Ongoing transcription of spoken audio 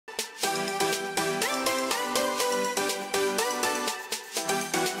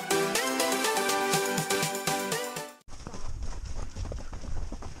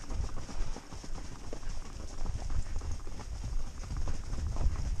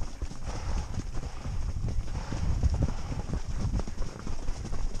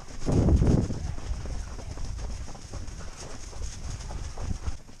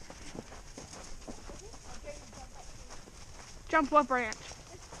Jump what branch?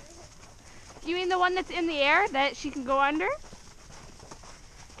 You mean the one that's in the air that she can go under?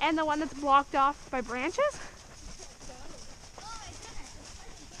 And the one that's blocked off by branches?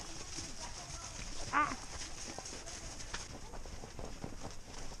 Ah.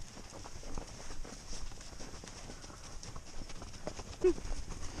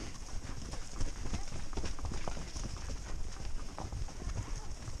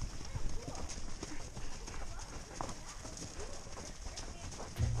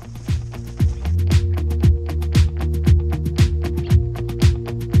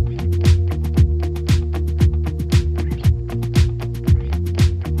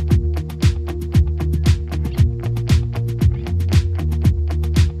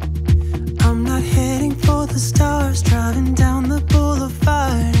 Stars driving down the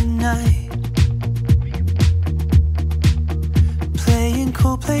boulevard at night, playing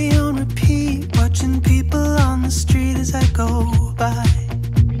Coldplay on repeat, watching people on the street as I go by.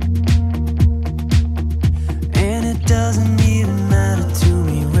 And it doesn't even matter to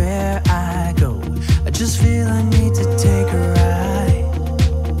me where I go, I just feel I need to take a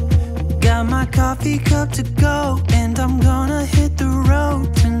ride. Got my coffee cup to go, and I'm gonna hit the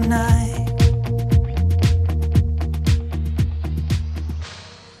road tonight.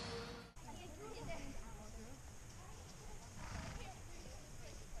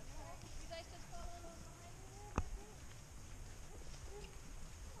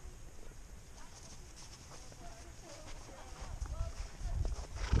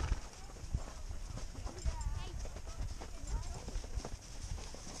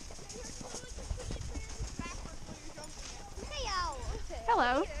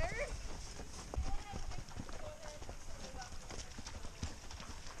 Hello.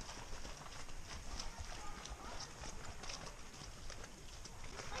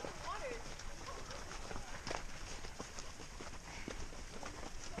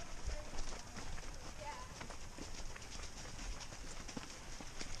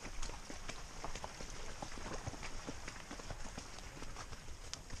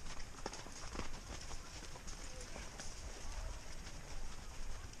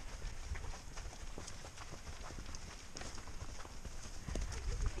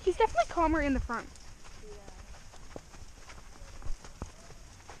 He's definitely calmer in the front.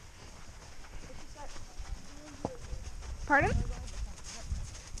 Pardon?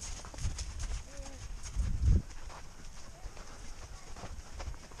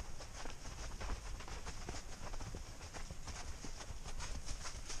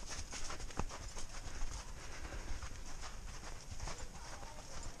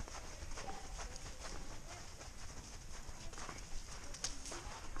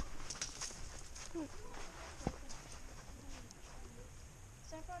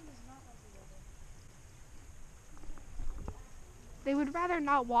 They would rather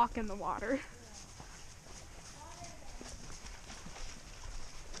not walk in the water.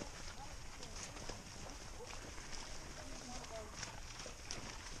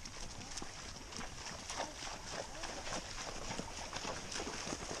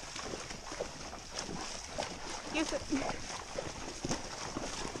 Use it.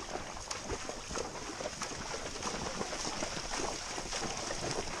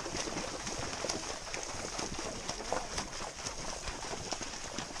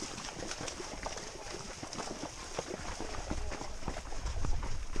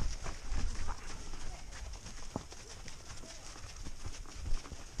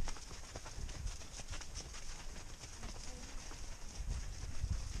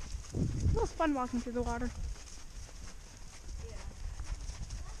 It was fun walking through the water.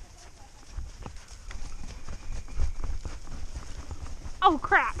 Oh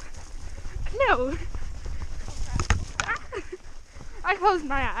crap! No! I closed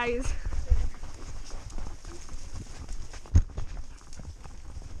my eyes.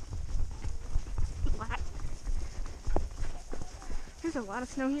 There's a lot of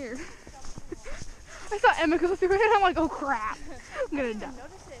snow here. I saw Emma go through it and I'm like, oh crap! I'm gonna die.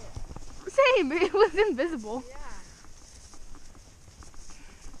 Same, it was invisible. Yeah.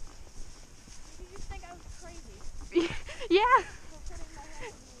 Did you think I was crazy? Yeah. For putting my head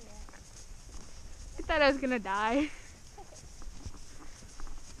in the air. I thought I was gonna die.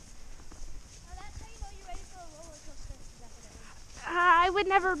 That's how you know you're ready for a roller coaster. Definitely. I would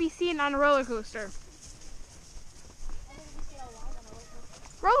never be seen on a roller coaster. I think you see a lot on a roller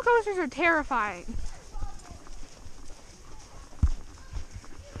coaster. Roller coasters are terrifying.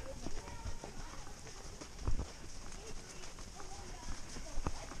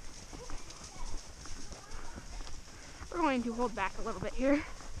 We're going to hold back a little bit here.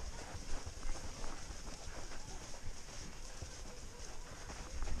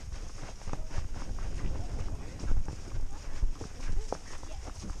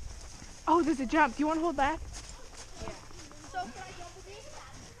 Oh, there's a jump. Do you want to hold back? So can I jump with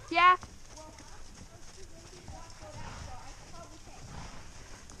you? Yeah.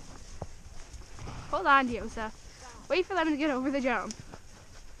 Hold on, Diosa. Wait for them to get over the jump.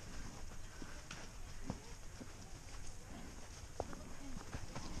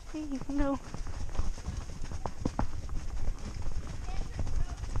 Hey, you can go.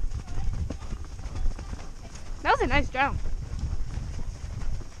 That was a nice jump.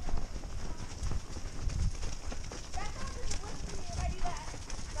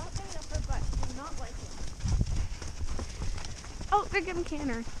 Oh, they're getting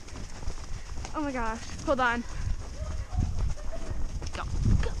canner. Oh my gosh. Hold on. Go,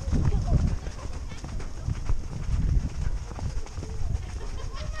 go, go.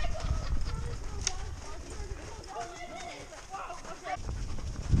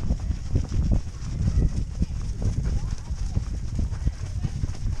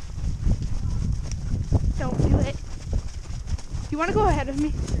 Don't do it. You want to go ahead of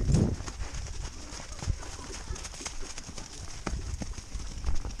me?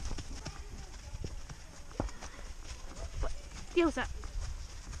 Diosa,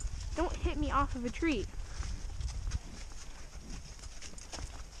 don't hit me off of a tree.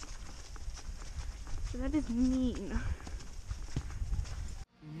 That is mean.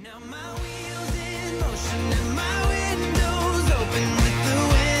 Now my wheels in motion and my windows open with the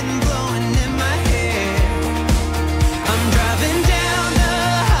wind blowing in my hair. I'm driving down the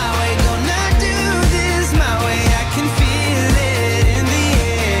highway, gonna do this my way. I can feel it in the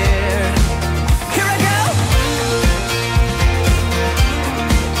air. Here I go.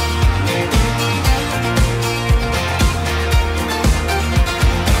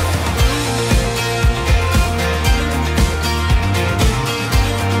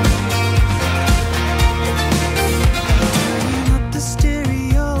 Turning up the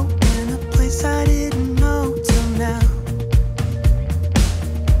stereo in a place I didn't know till now.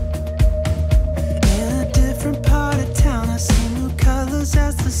 In a different part of town, I see new colors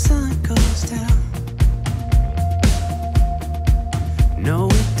as the sun goes down. No,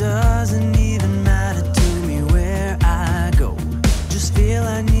 it doesn't even matter to me where I go. Just feel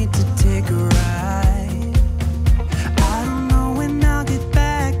I need to take a ride. I don't know when I'll get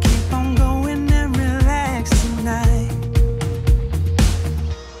back. Keep on going and relax tonight.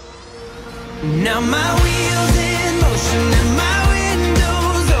 Now my wheels in motion and my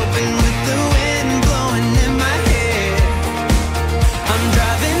windows open with the wind blowing in my hair. I'm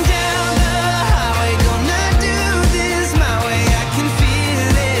driving down the highway, gonna do this my way. I can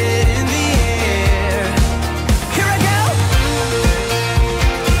feel it in the air. Here I go.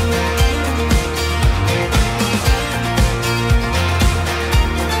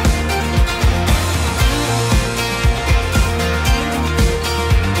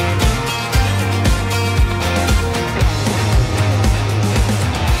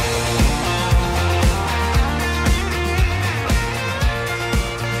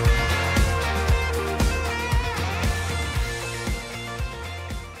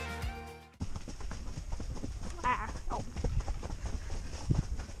 Ah, oh.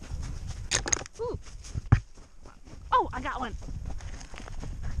 Ooh. Oh, I got one.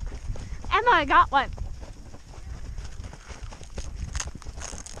 Emma, I got one.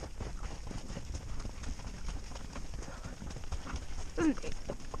 Doesn't take.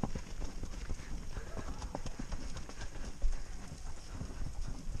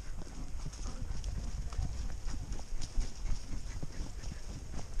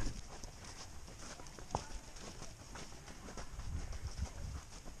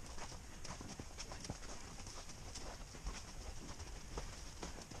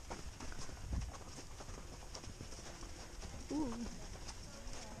 Ooh.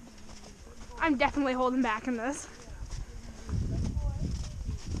 I'm definitely holding back in this.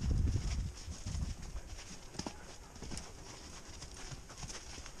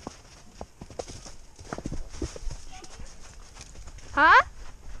 Huh?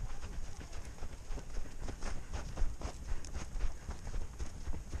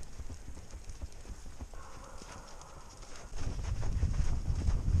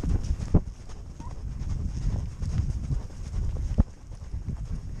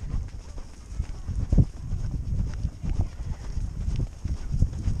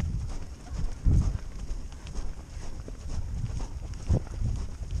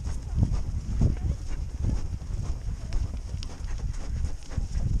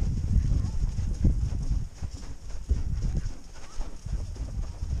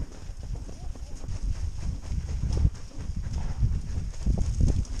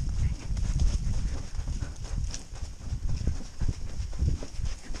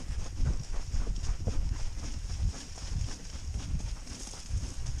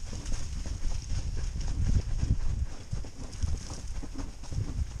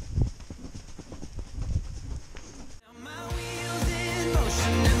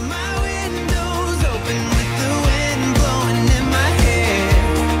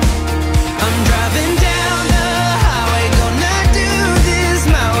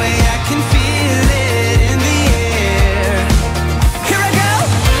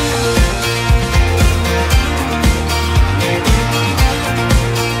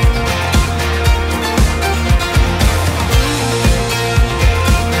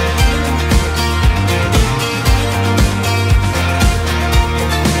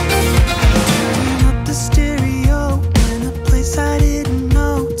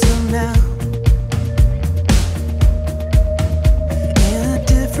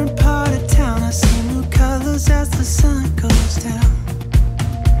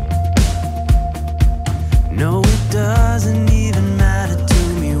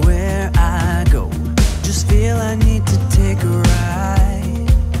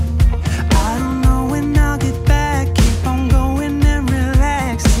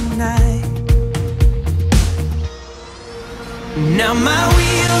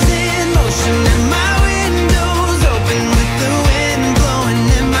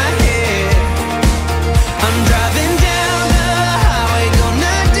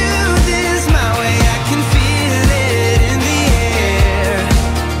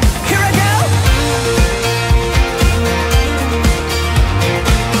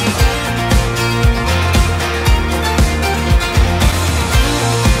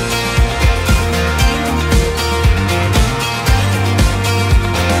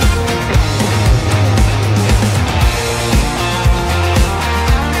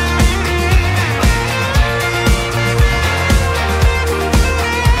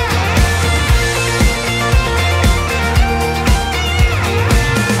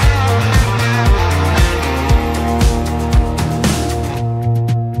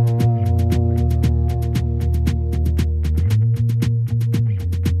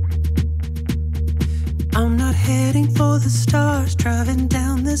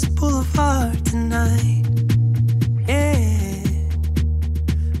 this boulevard tonight. Yeah,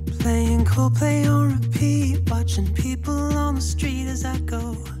 playing Coldplay on repeat, watching people on the street as I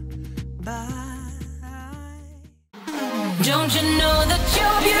go by. Don't you know that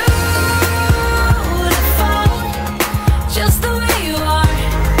you're beautiful?